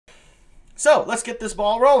So, let's get this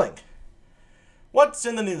ball rolling. What's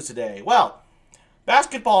in the news today? Well,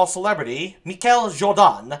 basketball celebrity Michael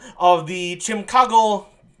Jordann of the Chicago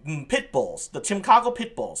Pitbulls,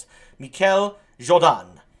 Michael Jordann.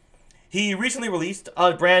 He recently released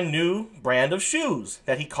a brand new brand of shoes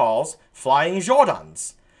that he calls Flying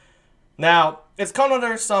Jordans. Now, it's come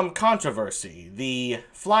under some controversy. The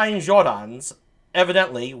Flying Jordans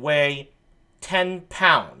evidently weigh 10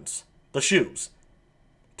 pounds. The shoes.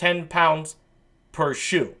 10 pounds per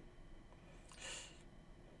shoe.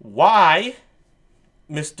 Why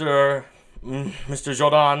Mr.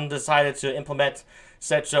 Jordann decided to implement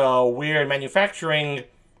such a weird manufacturing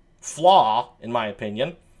flaw, in my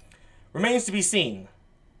opinion, remains to be seen.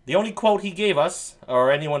 The only quote he gave us,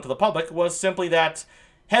 or anyone to the public, was simply that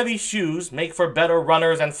heavy shoes make for better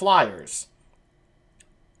runners and flyers.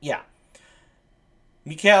 Yeah.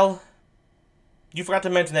 Michael, you forgot to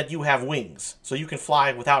mention that you have wings, so you can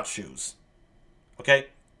fly without shoes. Okay?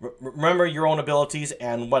 Remember your own abilities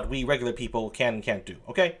and what we regular people can and can't do,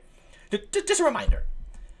 okay? Just a reminder.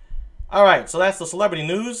 Alright, so that's the celebrity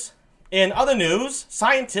news. In other news,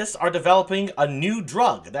 scientists are developing a new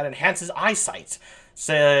drug that enhances eyesight.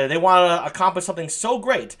 So they want to accomplish something so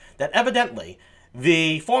great that evidently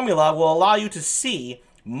the formula will allow you to see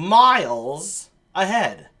miles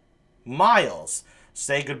ahead. Miles.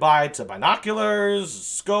 Say goodbye to binoculars,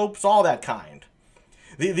 scopes, all that kind.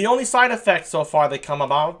 The only side effect so far that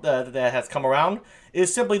has come around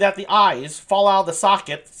is simply that the eyes fall out of the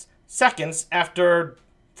sockets seconds after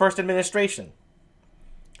first administration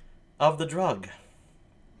of the drug.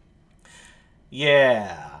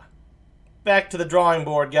 Yeah. Back to the drawing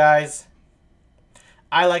board, guys.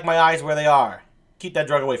 I like my eyes where they are. Keep that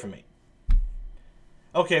drug away from me.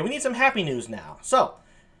 Okay, we need some happy news now. So,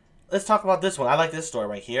 let's talk about this one. I like this story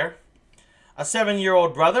right here. A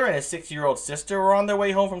 7-year-old brother and a 6-year-old sister were on their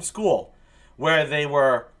way home from school, where they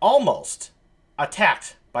were almost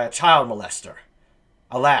attacked by a child molester.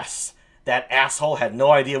 Alas, that asshole had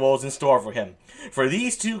no idea what was in store for him. For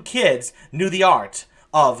these two kids knew the art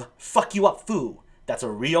of fuck you up foo. That's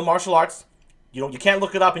a real martial arts. You can't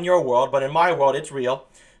look it up in your world, but in my world it's real.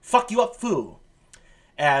 Fuck you up foo.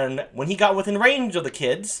 And when he got within range of the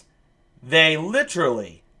kids, they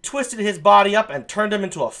literally twisted his body up and turned him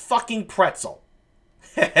into a fucking pretzel.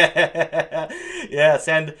 Yes,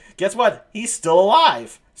 and guess what? He's still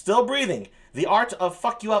alive. Still breathing. The art of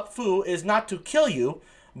fuck you up foo is not to kill you,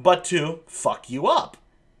 but to fuck you up.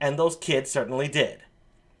 And those kids certainly did.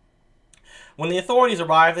 When the authorities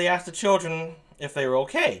arrived, they asked the children if they were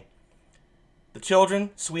okay. The children,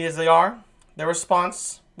 sweet as they are, their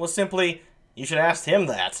response was simply, "You should ask him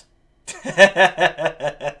that."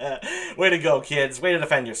 Way to go, kids. Way to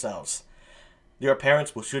defend yourselves. Your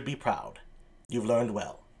parents should be proud. You've learned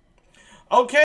well. Okay.